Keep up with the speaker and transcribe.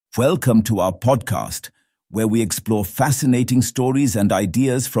Welcome to our podcast, where we explore fascinating stories and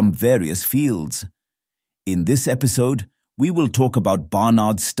ideas from various fields. In this episode, we will talk about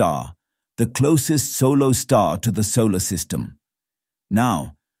Barnard's star, the closest solar star to the solar system.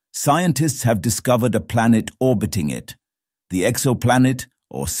 Now, scientists have discovered a planet orbiting it. The exoplanet,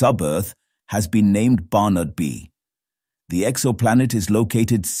 or sub-Earth, has been named Barnard B. The exoplanet is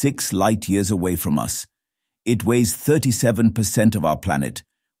located 6 light-years away from us. It weighs 37% of our planet,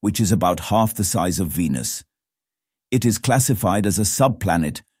 which is about half the size of Venus. It is classified as a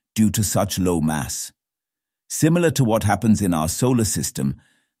subplanet due to such low mass. Similar to what happens in our solar system,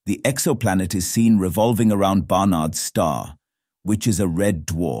 the exoplanet is seen revolving around Barnard's star, which is a red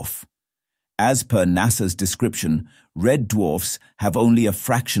dwarf. As per NASA's description, red dwarfs have only a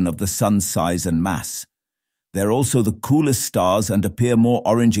fraction of the Sun's size and mass. They're also the coolest stars and appear more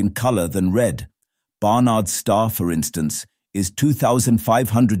orange in color than red. Barnard's star, for instance, is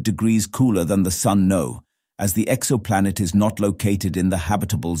 2,500 degrees cooler than the Sun. As the exoplanet is not located in the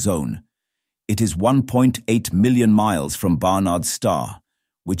habitable zone. It is 1.8 million miles from Barnard's star,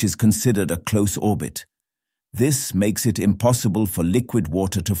 which is considered a close orbit. This makes it impossible for liquid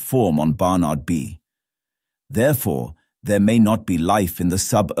water to form on Barnard B. Therefore, there may not be life in the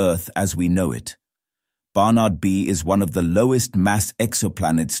sub-Earth as we know it. Barnard B is one of the lowest mass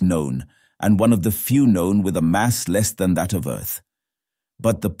exoplanets known, and one of the few known with a mass less than that of Earth.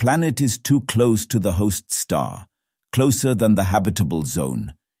 But the planet is too close to the host star, closer than the habitable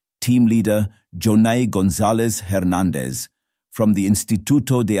zone. Team leader Jonay González Hernández from the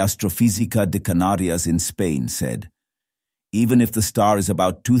Instituto de Astrofísica de Canarias in Spain said, "Even if the star is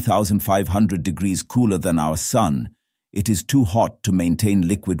about 2,500 degrees cooler than our Sun, it is too hot to maintain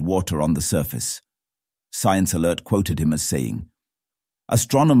liquid water on the surface." Science Alert quoted him as saying,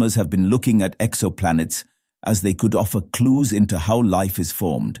 "Astronomers have been looking at exoplanets as they could offer clues into how life is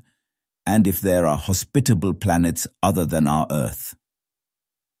formed, and if there are hospitable planets other than our Earth."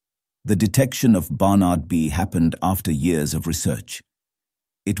 The detection of Barnard B happened after years of research.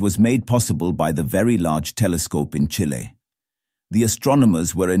 It was made possible by the Very Large Telescope in Chile. The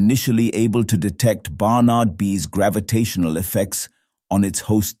astronomers were initially able to detect Barnard B's gravitational effects on its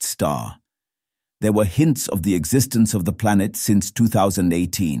host star. There were hints of the existence of the planet since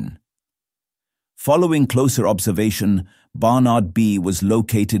 2018. Following closer observation, Barnard B was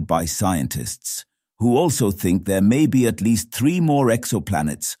located by scientists, who also think there may be at least 3 more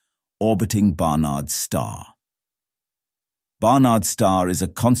exoplanets orbiting Barnard's star. Barnard's star is a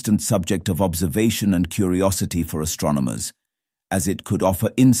constant subject of observation and curiosity for astronomers, as it could offer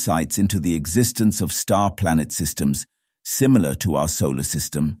insights into the existence of star-planet systems similar to our solar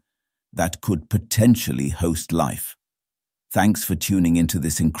system that could potentially host life. Thanks for tuning into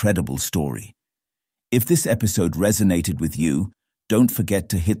this incredible story. If this episode resonated with you, don't forget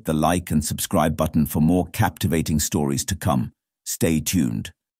to hit the like and subscribe button for more captivating stories to come. Stay tuned.